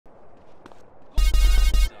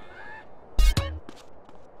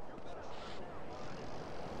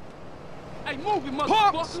Move it,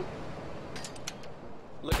 motherfucker!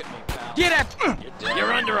 Look at me, pal. Get at...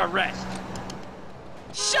 You're under arrest.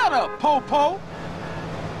 Shut up, Po-Po!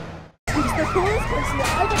 He's the coolest person that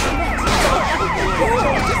I've ever met. Everything cool,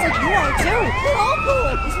 just like you are too. We're all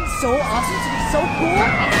cool. Isn't it so awesome to be so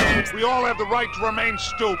cool? We all have the right to remain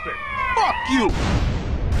stupid. Fuck you!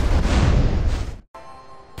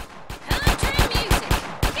 Country music.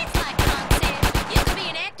 It's like Tom said. You could be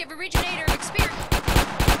an active originator of experiment.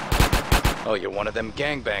 Oh, you're one of them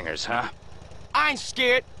gangbangers, huh? I ain't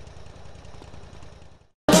scared.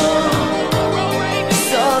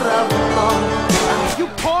 You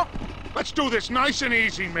punk! Let's do this nice and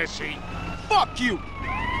easy, Missy. Fuck you!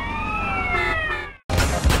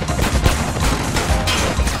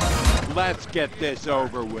 Let's get this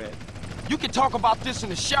over with. You can talk about this in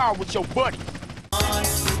the shower with your buddy.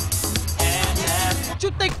 What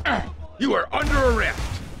you think? You are under arrest.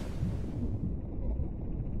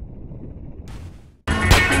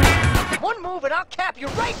 One move and I'll cap you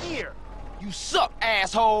right here. You suck,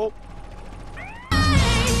 asshole!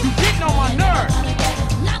 You getting on my nerves!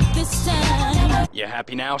 Not this time. You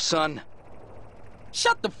happy now, son?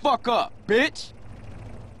 Shut the fuck up, bitch!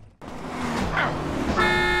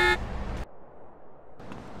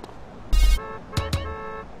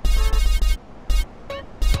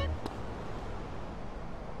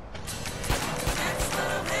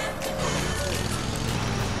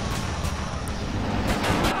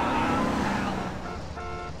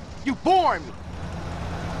 You boring me!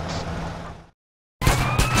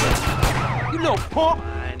 You little punk!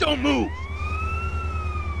 Don't move.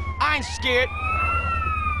 I ain't scared.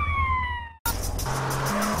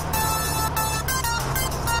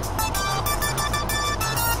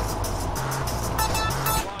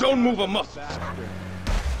 Don't move a muscle.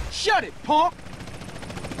 Shut it, punk!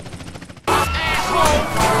 Asshole!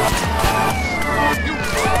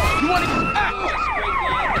 You wanna get...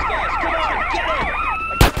 Come on, get in!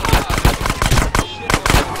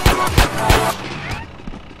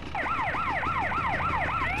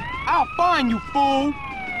 I'll find you, fool!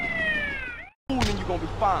 Fool, and you gonna be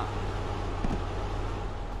fine.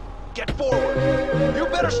 Get forward! You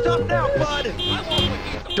better stop now, bud!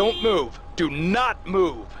 Don't move! Do not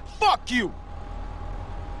move! Fuck you!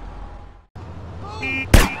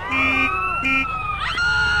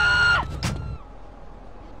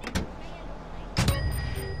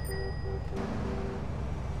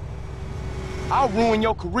 I'll ruin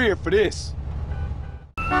your career for this.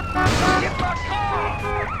 Get my car!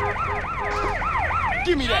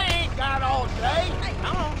 Give me that! Ain't got all day. Hey,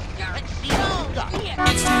 come on. Let's see what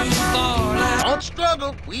Don't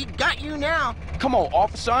struggle. We got you now. Come on,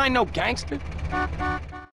 officer, I ain't no gangster.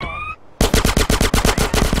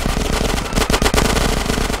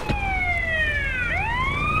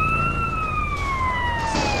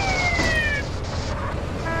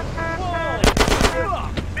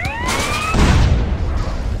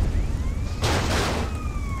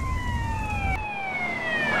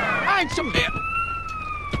 I ain't some...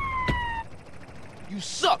 You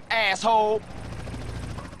suck, asshole!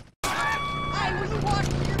 Hey, will you watch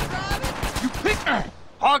where you're driving? You pick...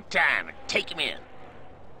 Hog time. Take him in.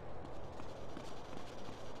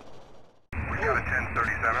 We got a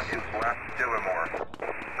 1037 in West Dillimore.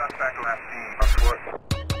 Suspect last seen afoot.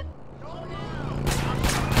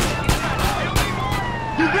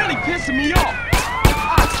 You really pissing me off!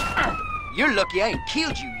 You're lucky I ain't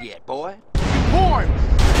killed you yet, boy. Boring!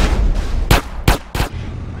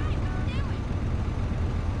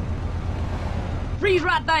 Freeze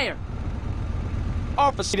right there.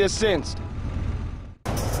 Officer, this instant.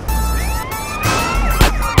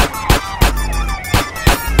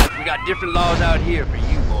 We got different laws out here for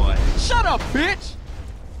you, boy. Shut up, bitch!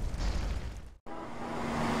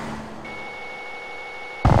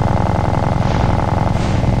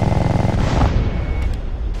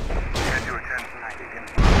 Head to a 1090 in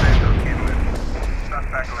Orlando Inlet.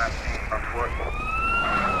 Suspect last seen afoot.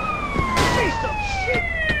 Piece of shit!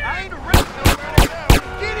 I ain't arrested nobody now.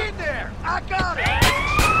 Get in there! I got it!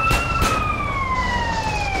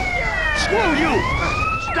 Screw you!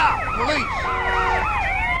 Stop, police!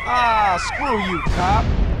 Ah, screw you, cop.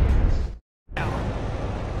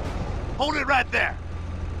 Hold it right there.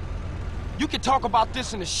 You can talk about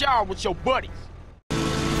this in the shower with your buddies.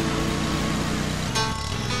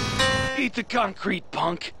 Eat the concrete,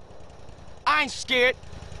 punk! I ain't scared.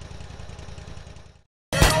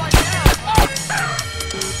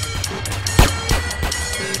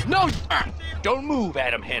 No, Don't move,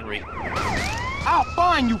 Adam Henry. I'll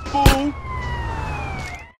find you, fool!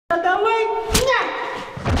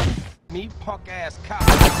 Me, punk-ass cop.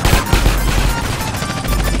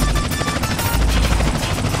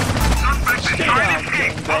 Suspect Stay down,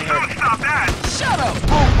 gangbanger. Stop that! Shut up,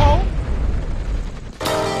 Popo!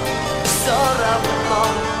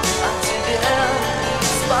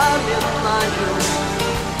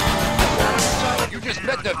 You just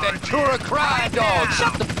met the Ventura crime dog.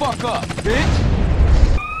 Shut the fuck up, bitch!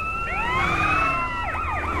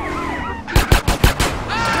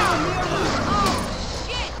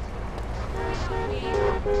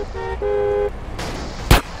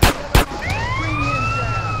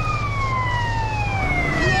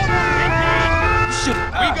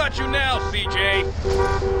 We got you now, CJ.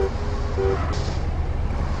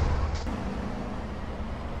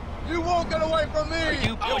 You won't get away from me. you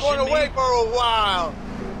You're pushing going me? away for a while.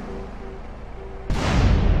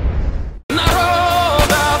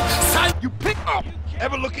 You pick up!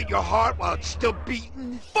 Ever look at your heart while it's still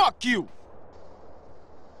beating? Fuck you!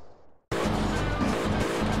 Ты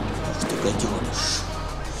гаденыш.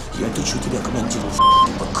 Я отучу тебя, командиру,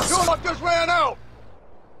 показ. Your luck just ran out.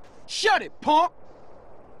 Shut it, punk!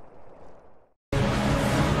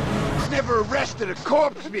 Never arrested a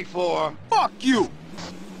corpse before. Fuck you!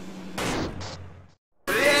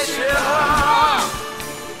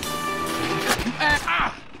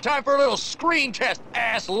 Time for a little screen test,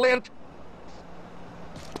 ass lint.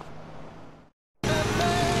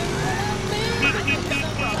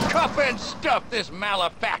 Cuff and stuff this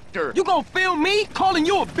malefactor. You gonna film me calling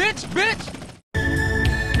you a bitch, bitch?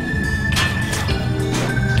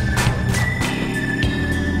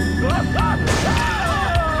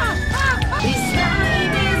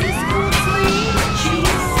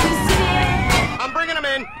 I'm bringing him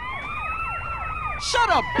in. Shut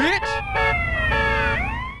up, bitch!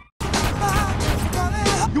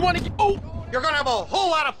 You wanna get... Oh! You're gonna have a whole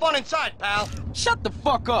lot of fun inside, pal. Shut the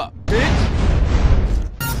fuck up, bitch!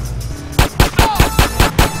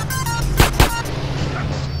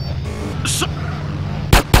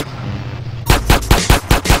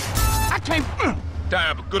 I can't...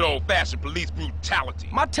 Time for good old-fashioned police brutality.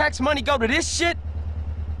 My tax money go to this shit?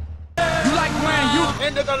 You like wearing you...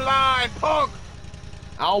 Into the line, punk.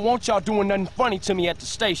 I don't want y'all doing nothing funny to me at the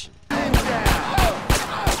station.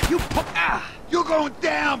 You punk... Ah! You're going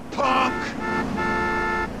down, punk!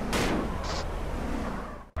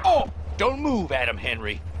 Oh! Don't move, Adam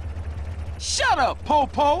Henry. Shut up,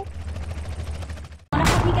 Popo!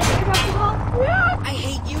 I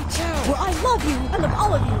hate you too. Well, I love you. I love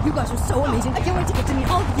all of you. You guys are so amazing. I can't wait to get to meet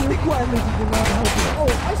all of you. Why am I thinking about helping? Oh,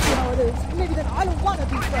 I see how it is. Maybe then I don't want to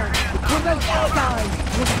be friends. We're those other guys.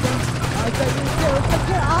 I bet you do. But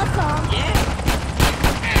you're awesome. Yeah.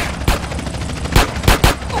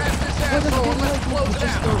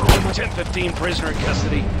 10-15 prisoner in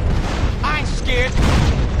custody. I ain't scared.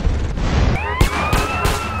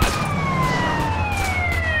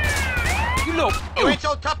 You know... You ain't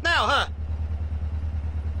so tough now, huh?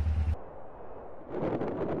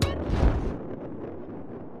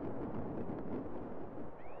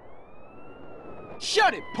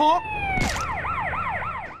 Shut it, punk!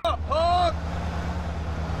 Punk!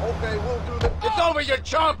 Okay, we'll do this. It's over, you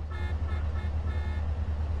chump!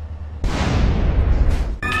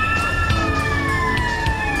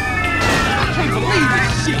 I can't believe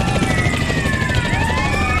this shit!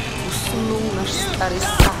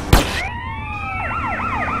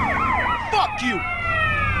 Fuck you!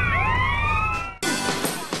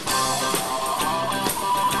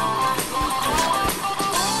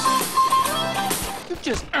 You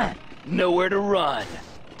just... Nowhere to run.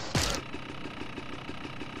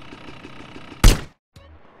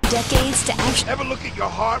 Decades to action. Ever look at your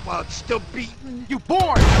heart while it's still beating? You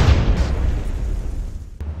born!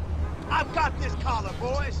 I've got this collar,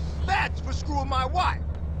 boys. That's for screwing my wife.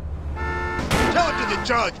 Tell it to the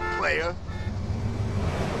judge, player.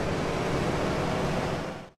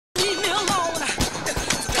 Leave me alone.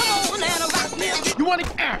 Come on and rock me. You wanna...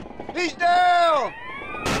 He's down!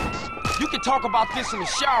 You can talk about this in the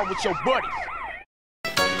shower with your buddies.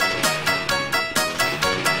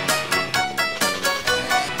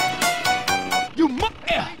 You mu...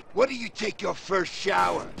 When do you take your first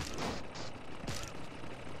shower?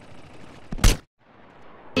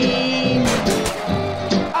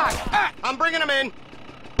 I'm bringing him in.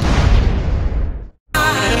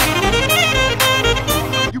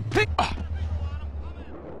 You pick...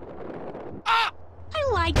 I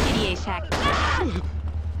like Kitty Shack.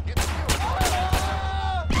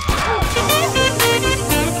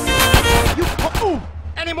 You... Ooh.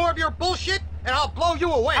 Any more of your bullshit, and I'll blow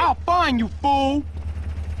you away. I'll find you, fool!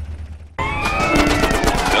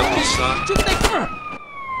 What you think...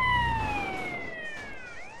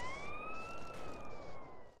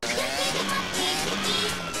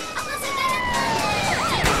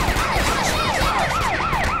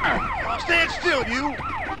 Stay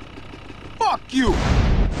Fuck you!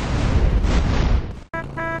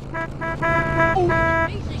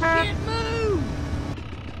 Piece of shit, move!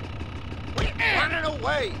 Running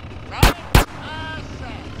away!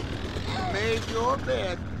 You made your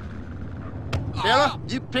bed. Fella,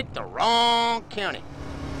 you picked the wrong county.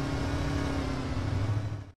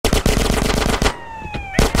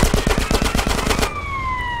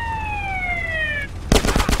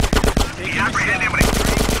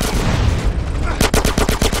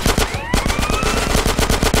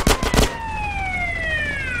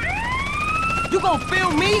 You gonna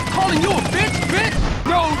film me calling you a bitch?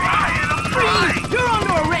 No! Freeze! You're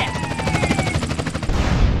under arrest!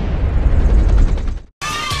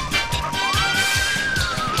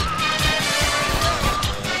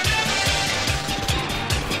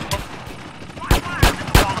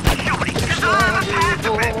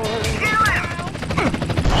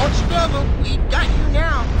 Don't struggle, we got you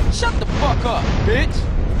now. Shut the fuck up, bitch!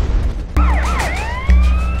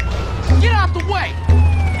 Get out the way!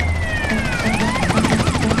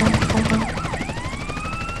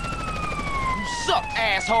 You suck,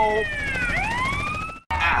 asshole!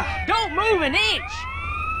 Don't move an inch!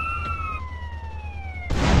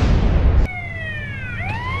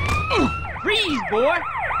 Freeze, boy!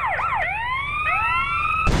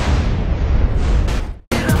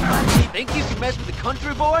 Think you can mess with the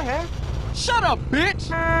country boy, huh? Shut up,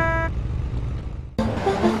 bitch!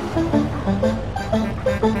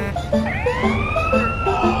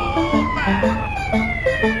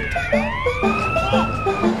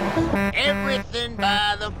 Everything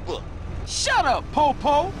by the book. Shut up,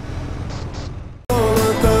 Popo!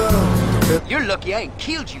 You're lucky I ain't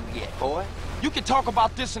killed you yet, boy. You can talk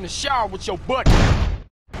about this in the shower with your buddy.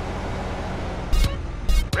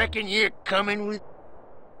 Reckon you're coming with...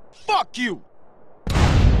 Fuck you!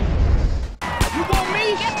 You want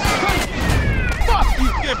me? Fuck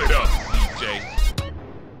you! Give it up, CJ.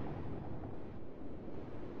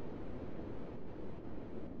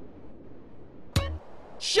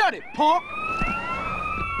 Shut it, punk!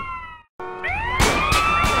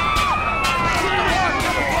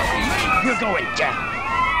 You're going down.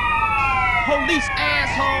 Police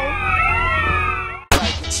asshole!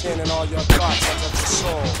 Like your chin and all your thoughts out of your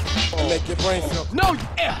soul. And make your brain feel... No,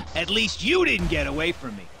 At least you didn't get away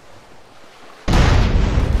from me.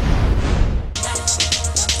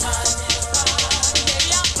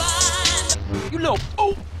 you little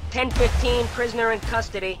fool! 10-15, prisoner in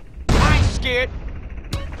custody. I ain't scared.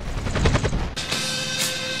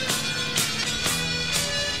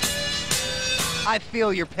 I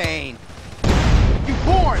feel your pain. You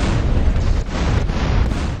born!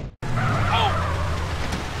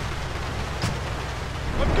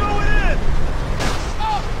 I'm going in!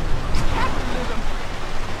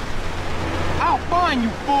 I'll find you,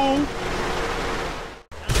 fool!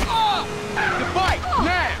 The fight,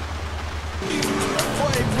 now!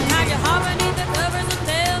 Now you're hot beneath the covers and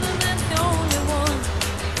tell them that's the only one.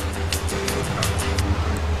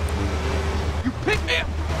 You pick me up!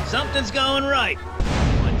 Something's going right.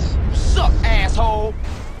 Once. You suck, asshole!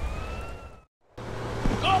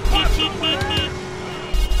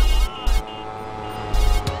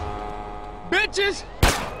 Bitches!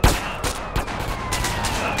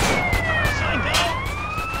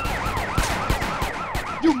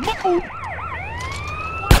 You move!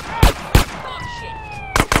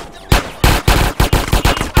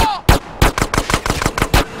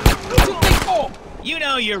 What you think for? You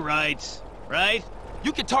know your rights, right?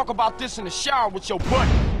 You can talk about this in the shower with your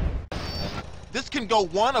buddy. This can go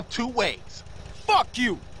one of two ways. Fuck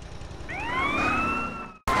you!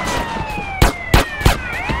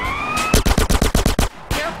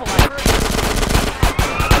 Careful, I heard you.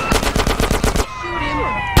 Shoot him.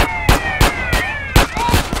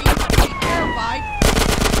 You must be terrified.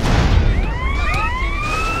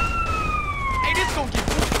 Hey, this gon' get...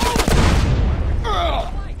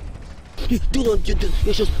 Дилан,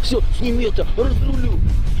 я сейчас все с ним это разрулю.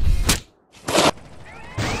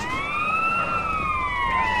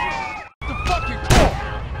 The fucking call!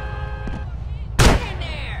 Get in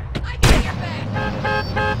there! I got your back! I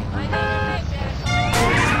know your back,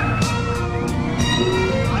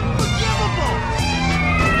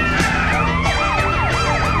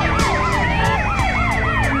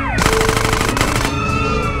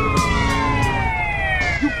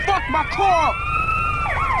 You fucked my car up!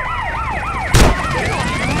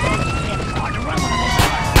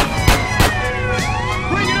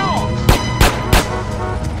 Bring it on!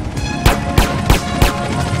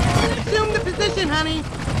 Assume the position, honey.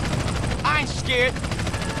 I ain't scared.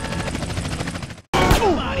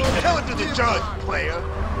 Tell it to the judge, player.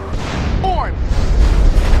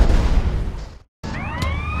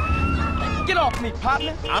 Get off me,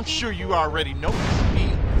 partner. I'm sure you already know the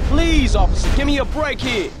speed. Please, officer, give me a break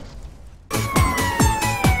here.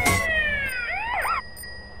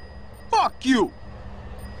 Fuck you.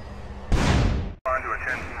 On to a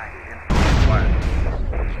 10 in flat.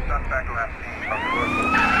 Suspect last seen on foot.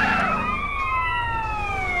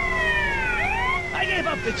 I gave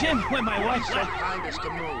up the gym when my wife said, Behind us to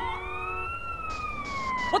move.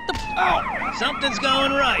 What the? Ow! something's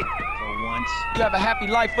going right. For once. You have a happy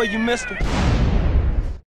life for you, mister.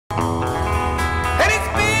 And it's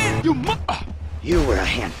me! You were a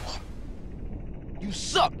handful. You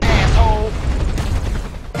suck, asshole.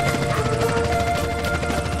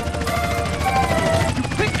 You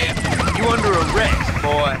pick it. You under arrest,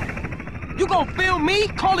 boy. You gonna film me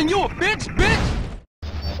calling you a bitch?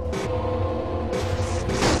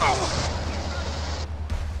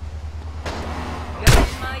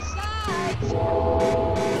 My sides.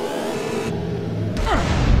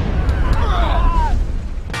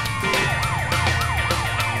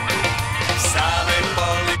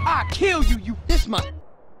 I kill you, you. This much.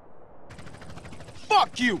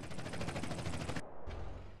 Fuck you.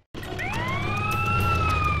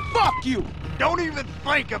 Fuck you. Don't even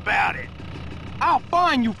think about it. I'll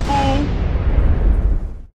find you, fool.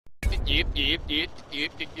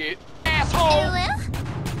 Asshole.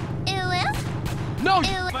 No,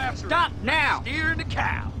 you bastard. Stop now! Steering the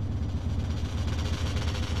cow.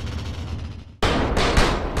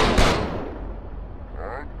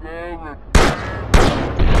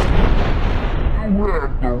 You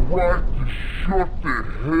have the right to shut the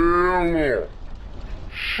hell up.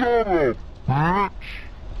 Shut up, bitch.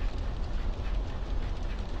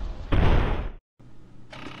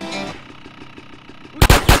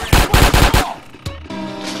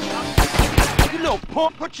 You know,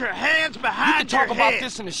 punk. Put your hands You behind can talk your about head.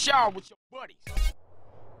 this in the shower with your buddies.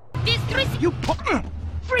 You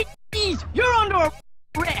freeze! You're under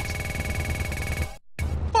arrest!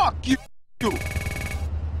 Fuck you. You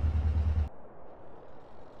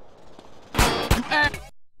ass.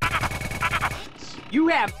 You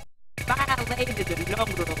have violated the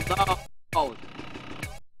number of laws.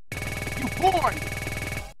 You born.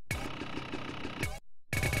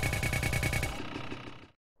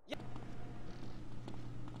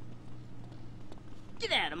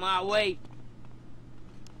 Get out of my way.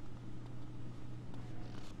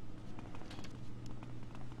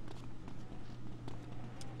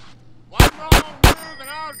 One wrong move and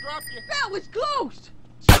I'll drop you. That was close.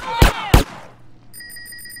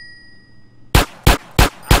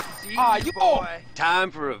 You boy. Time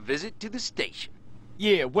for a visit to the station.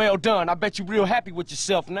 Yeah, well done. I bet you're real happy with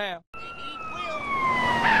yourself now.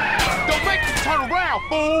 Don't make me turn around,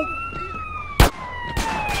 fool!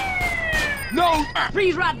 No!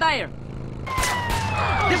 Freeze right there.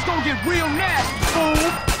 This gonna get real nasty,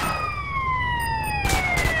 fool!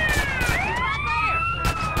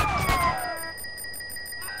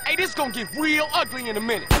 Hey, this gonna get real ugly in a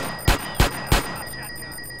minute.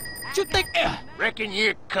 What you think? Reckon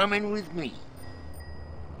you're coming with me.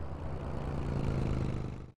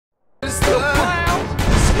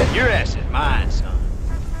 Your ass is mine, son.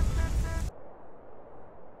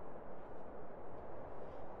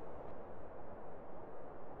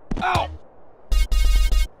 Ow!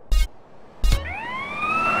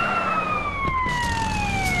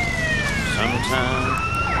 Sometime.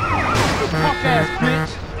 Punk ass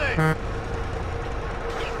bitch!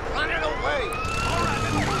 Running away.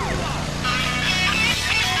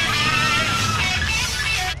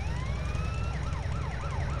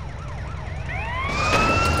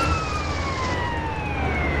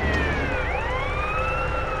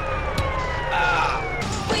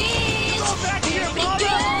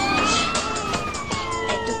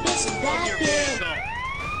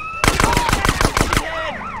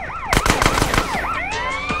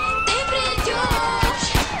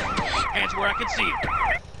 Hands where I can see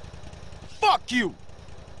it. Fuck you!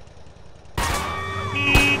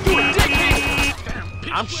 You a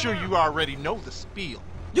dickhead! I'm sure you already know the spiel.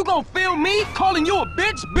 You gonna film me calling you a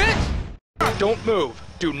bitch? Don't move.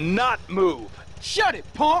 Do not move. Shut it,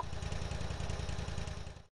 punk!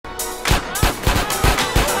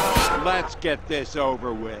 Let's get this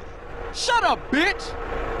over with. Shut up, bitch!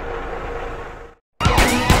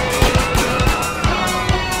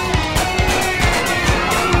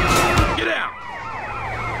 Get out.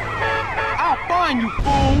 I'll find you,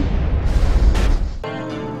 fool!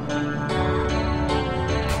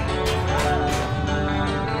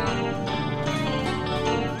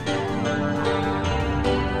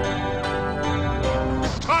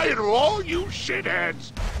 Tired of all you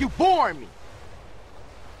shitheads. You boring me!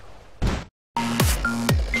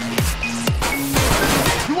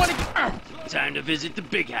 You wanna get... Time to visit the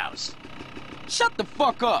big house. Shut the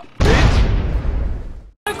fuck up,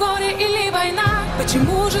 Горе или война?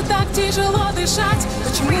 Почему же так тяжело дышать?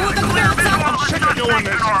 Почему так рвется? I'm sick of doing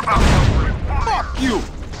this. Fuck you!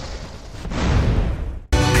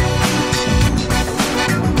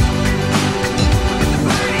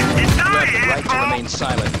 You have the right to remain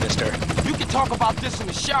silent, mister. You can talk about this in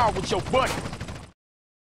the shower with your buddy.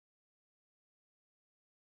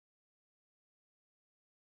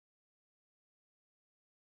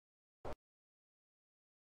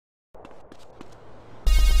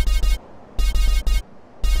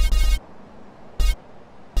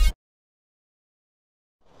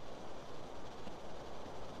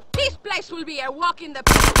 This place will be a walk in the...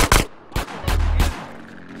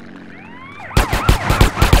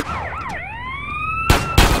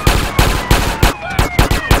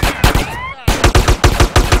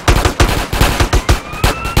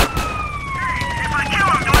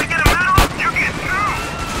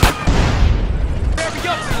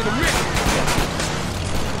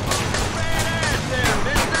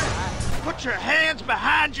 Put your hands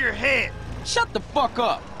behind your head. Shut the fuck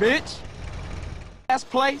up, bitch. Ass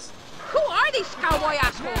place. Who are these cowboy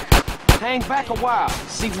assholes? Hang back a while.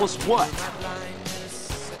 See what's what.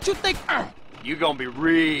 What you think? You're gonna be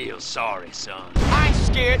real sorry, son. I ain't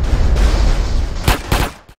scared.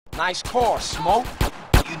 Nice car, Smoke.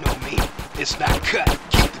 You know me. It's not cut.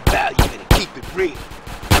 Keep the value in it. Keep it real.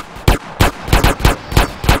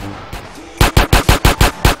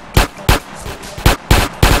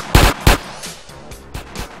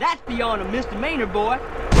 That's beyond a misdemeanor, boy.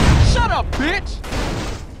 Shut up, bitch!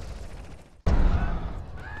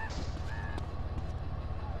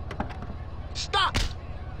 Stop!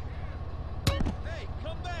 Hey,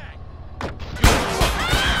 come back!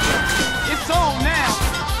 It's on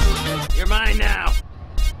now! You're mine now.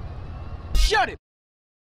 Shut it!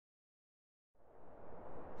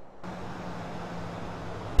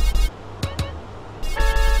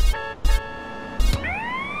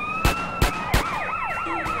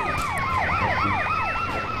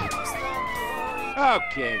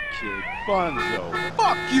 Okay, kid. Fun's over.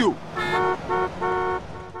 Fuck you!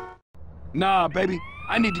 Nah, baby.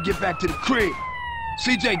 I need to get back to the crib.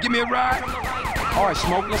 CJ, give me a ride. All right,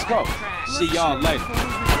 Smoke, let's go. See y'all later.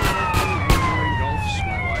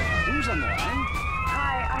 Who's on the line?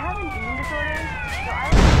 Hi, I have an eating disorder, so I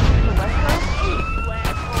live on the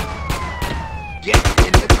West Coast. Get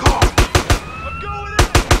in the car. I'm going in!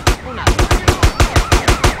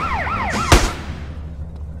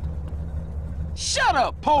 Shut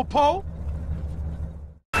up, Popo!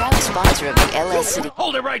 Proud sponsor of the LS City.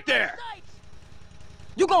 Hold it right there!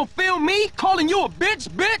 You gonna film me calling you a bitch,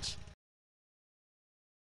 bitch?